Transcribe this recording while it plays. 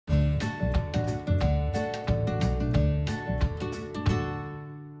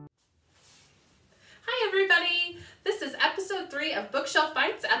3 of Bookshelf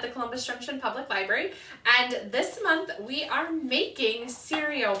Bites at the Columbus Junction Public Library, and this month we are making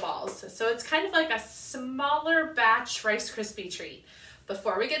cereal balls. So it's kind of like a smaller batch Rice Krispie treat.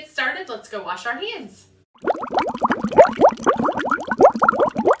 Before we get started, let's go wash our hands.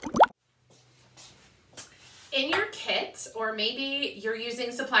 In your kit, or maybe you're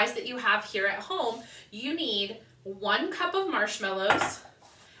using supplies that you have here at home, you need 1 cup of marshmallows,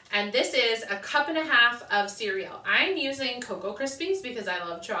 and this is 1.5 cups of cereal. I'm using Cocoa Krispies because I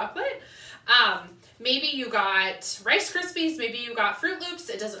love chocolate. Maybe you got Rice Krispies, maybe you got Fruit Loops,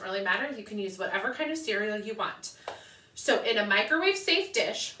 it doesn't really matter. You can use whatever kind of cereal you want. So in a microwave safe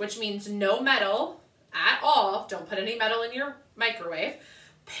dish, which means no metal at all, don't put any metal in your microwave,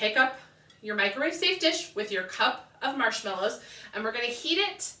 pick up your microwave safe dish with your cup of marshmallows, and we're gonna heat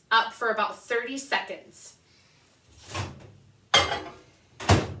it up for about 30 seconds.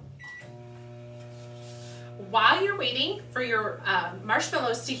 While you're waiting for your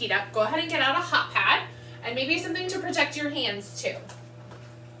marshmallows to heat up, go ahead and get out a hot pad and maybe something to protect your hands too.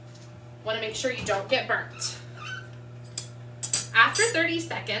 Want to make sure you don't get burnt. After 30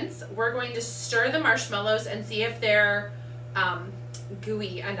 seconds, we're going to stir the marshmallows and see if they're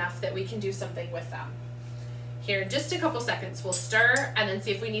gooey enough that we can do something with them. Here in just a couple seconds, we'll stir and then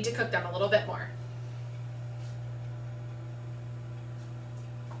see if we need to cook them a little bit more.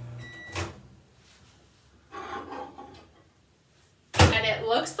 And it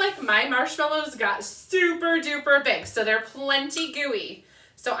looks like my marshmallows got super duper big, so they're plenty gooey.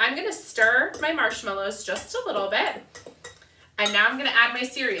 So I'm gonna stir my marshmallows just a little bit, and now I'm gonna add my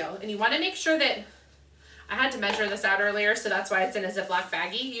cereal. And you wanna make sure that, I had to measure this out earlier, so that's why it's in a Ziploc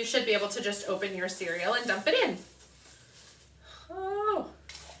baggie. You should be able to just open your cereal and dump it in. Oh.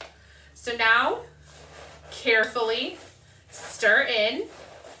 So now, carefully stir in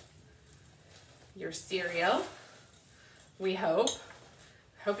your cereal, we hope.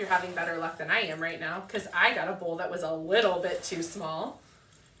 I hope you're having better luck than I am right now, because I got a bowl that was a little bit too small.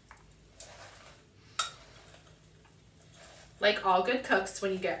 Like all good cooks,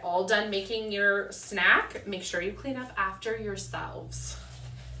 when you get all done making your snack, make sure you clean up after yourselves.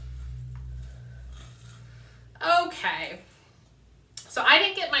 Okay, so I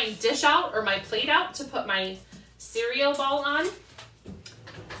didn't get my dish out or my plate out to put my cereal ball on.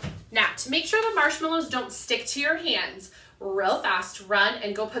 Now, to make sure the marshmallows don't stick to your hands, real fast, run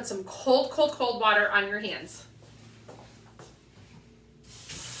and go put some cold, cold, cold water on your hands.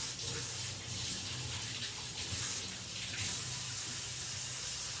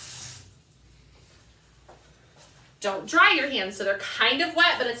 Don't dry your hands, so they're kind of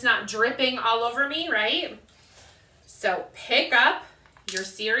wet, but it's not dripping all over me, right? So pick up your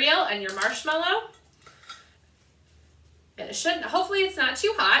cereal and your marshmallow, and it shouldn't, hopefully it's not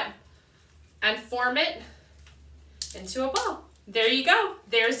too hot, and form it into a ball. There you go.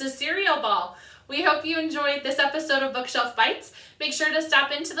 There's the cereal ball. We hope you enjoyed this episode of Bookshelf Bites. Make sure to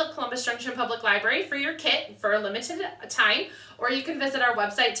stop into the Columbus Junction Public Library for your kit for a limited time, or you can visit our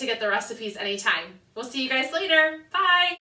website to get the recipes anytime. We'll see you guys later. Bye.